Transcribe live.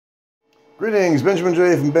Greetings, Benjamin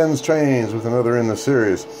J. from BENZTRAINZ with another in the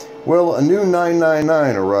series. Well, a new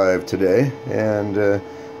 999 arrived today, and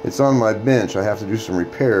it's on my bench. I have to do some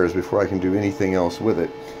repairs before I can do anything else with it.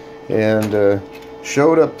 And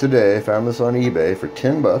showed up today, found this on eBay for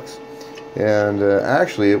 10 bucks. And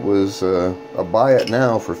actually it was a buy it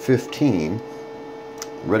now for 15,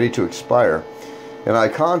 ready to expire. And I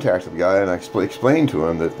contacted the guy and I explained to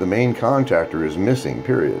him that the main contactor is missing,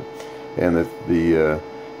 period. And that the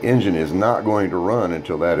engine is not going to run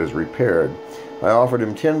until that is repaired. I offered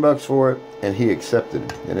him 10 bucks for it and he accepted.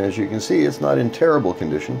 And as you can see, it's not in terrible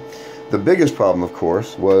condition. The biggest problem, of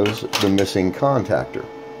course, was the missing contactor.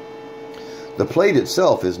 The plate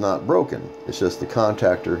itself is not broken, it's just the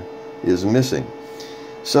contactor is missing.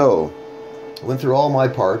 So went through all my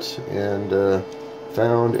parts and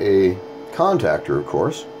found a contactor, of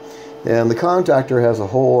course, and the contactor has a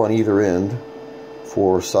hole on either end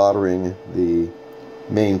for soldering the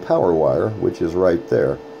main power wire, which is right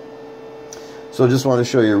there. So I just want to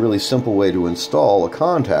show you a really simple way to install a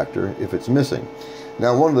contactor if it's missing.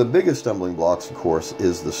 Now, one of the biggest stumbling blocks, of course,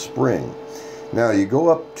 is the spring. Now you go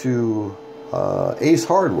up to Ace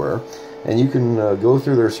Hardware and you can go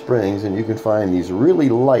through their springs and you can find these really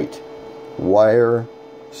light wire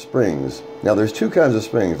springs. Now there's two kinds of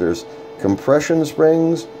springs. There's compression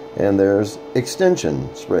springs and there's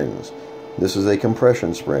extension springs. This is a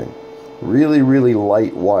compression spring. Really, really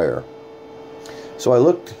light wire. So I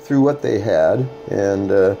looked through what they had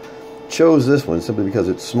and chose this one simply because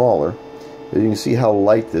it's smaller. You can see how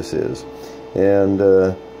light this is. And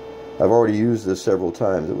I've already used this several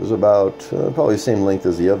times. It was about probably the same length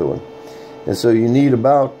as the other one. And so you need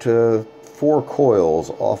about 4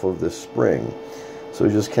 coils off of this spring. So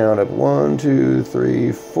you just count up 1, 2,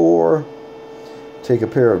 3, 4. Take a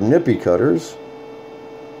pair of nippy cutters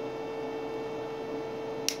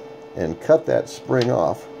and cut that spring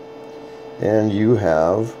off, and you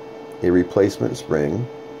have a replacement spring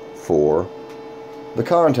for the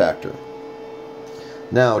contactor.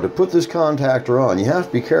 Now, to put this contactor on, you have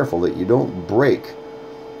to be careful that you don't break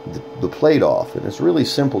the plate off, and it's really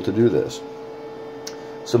simple to do this.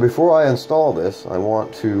 So before I install this, I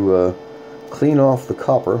want to clean off the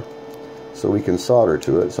copper so we can solder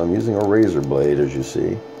to it. So I'm using a razor blade, as you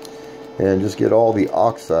see, and just get all the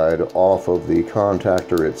oxide off of the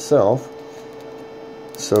contactor itself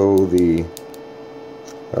so the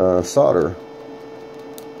solder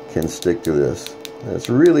can stick to this. And it's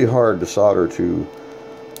really hard to solder to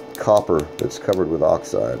copper that's covered with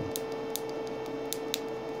oxide.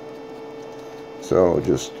 So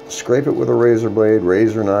just scrape it with a razor blade,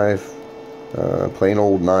 razor knife, plain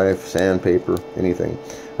old knife, sandpaper, anything.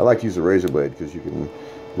 I like to use a razor blade because you can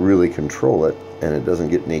really control it and it doesn't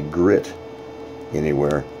get any grit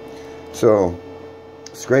anywhere. So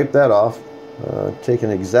scrape that off, take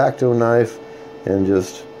an X-Acto knife and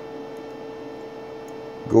just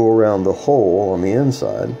go around the hole on the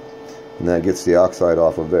inside, and that gets the oxide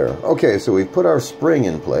off of there. Okay, so we've put our spring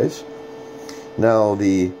in place. Now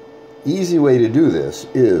the easy way to do this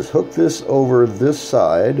is hook this over this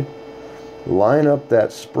side, line up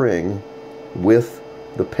that spring with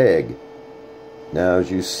the peg. Now,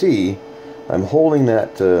 as you see, I'm holding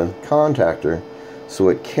that contactor so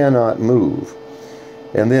it cannot move.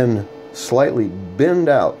 And then slightly bend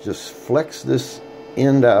out, just flex this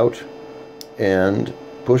end out and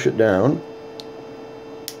push it down,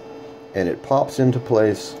 and it pops into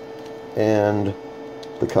place and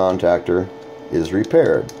the contactor is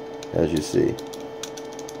repaired, as you see.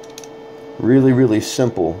 Really, really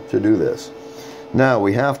simple to do this. Now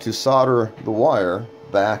we have to solder the wire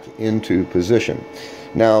back into position.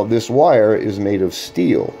 Now this wire is made of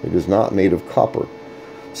steel. It is not made of copper.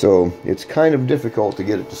 So it's kind of difficult to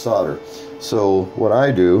get it to solder. So what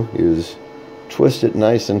I do is twist it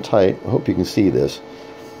nice and tight. I hope you can see this.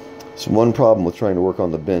 It's one problem with trying to work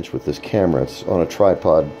on the bench with this camera. It's on a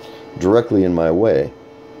tripod directly in my way.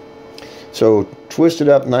 So twist it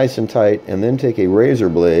up nice and tight and then take a razor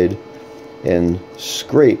blade and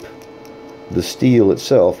scrape the steel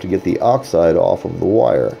itself to get the oxide off of the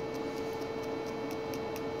wire.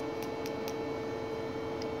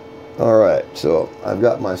 Alright, so I've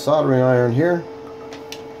got my soldering iron here.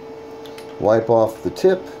 Wipe off the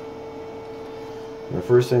tip. And the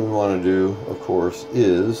first thing we want to do, of course,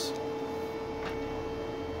 is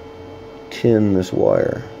tin this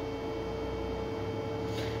wire.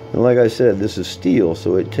 And like I said, this is steel,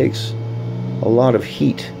 so it takes a lot of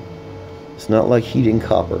heat. It's not like heating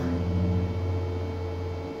copper.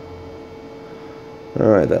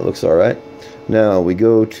 Alright, that looks alright. Now we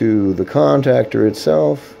go to the contactor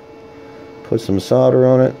itself, put some solder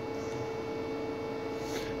on it.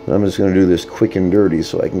 I'm just going to do this quick and dirty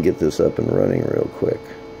so I can get this up and running real quick.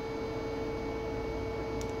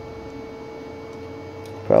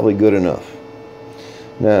 Probably good enough.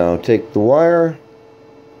 Now take the wire.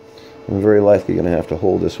 I'm very likely going to have to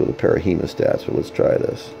hold this with a pair of hemostats, so let's try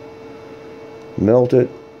this. Melt it.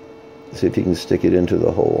 See if you can stick it into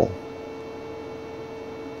the hole.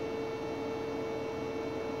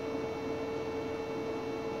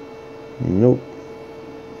 Nope.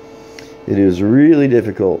 It is really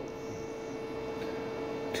difficult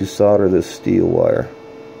to solder this steel wire.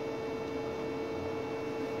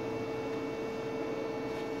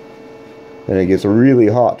 And it gets really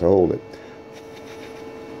hot to hold it.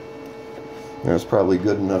 That's probably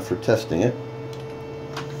good enough for testing it.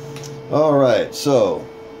 Alright, so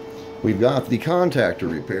we've got the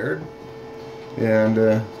contactor repaired, and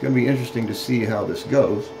it's going to be interesting to see how this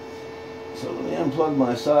goes. So let me unplug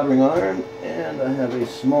my soldering iron, and I have a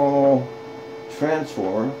small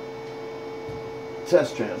transformer,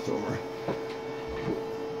 test transformer.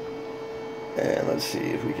 And let's see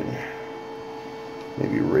if we can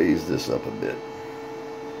maybe raise this up a bit.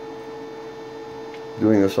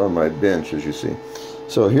 Doing this on my bench, as you see.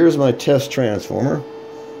 So here's my test transformer.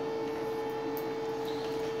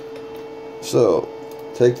 So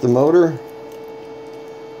take the motor.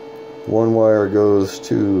 One wire goes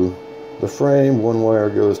to the frame, one wire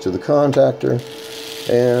goes to the contactor,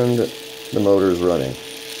 and the motor is running.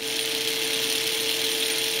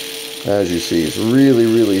 As you see, it's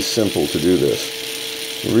really simple to do this.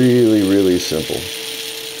 Really simple.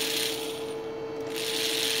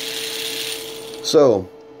 So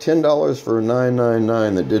 $10 for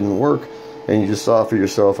 $9.99 that didn't work, and you just saw for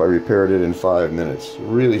yourself I repaired it in 5 minutes.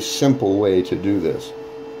 Really simple way to do this.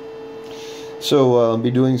 So I'll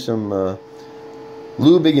be doing some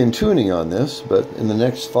lubing and tuning on this, but in the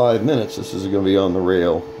next 5 minutes this is going to be on the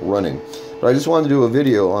rail running. But I just wanted to do a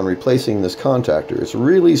video on replacing this contactor. It's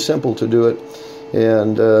really simple to do it,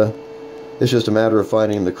 and it's just a matter of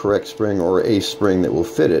finding the correct spring or a spring that will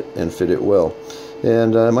fit it and fit it well.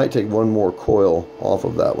 And I might take one more coil off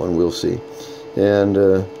of that one, we'll see,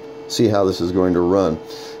 and see how this is going to run.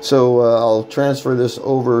 So I'll transfer this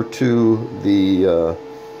over to the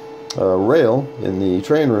rail in the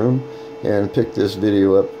train room and pick this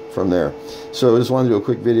video up from there. So I just wanted to do a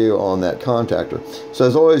quick video on that contactor. So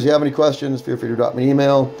as always, if you have any questions, feel free to drop me an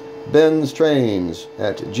email,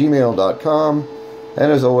 BENZTRAINZ@gmail.com.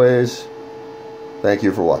 And as always, thank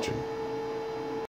you for watching.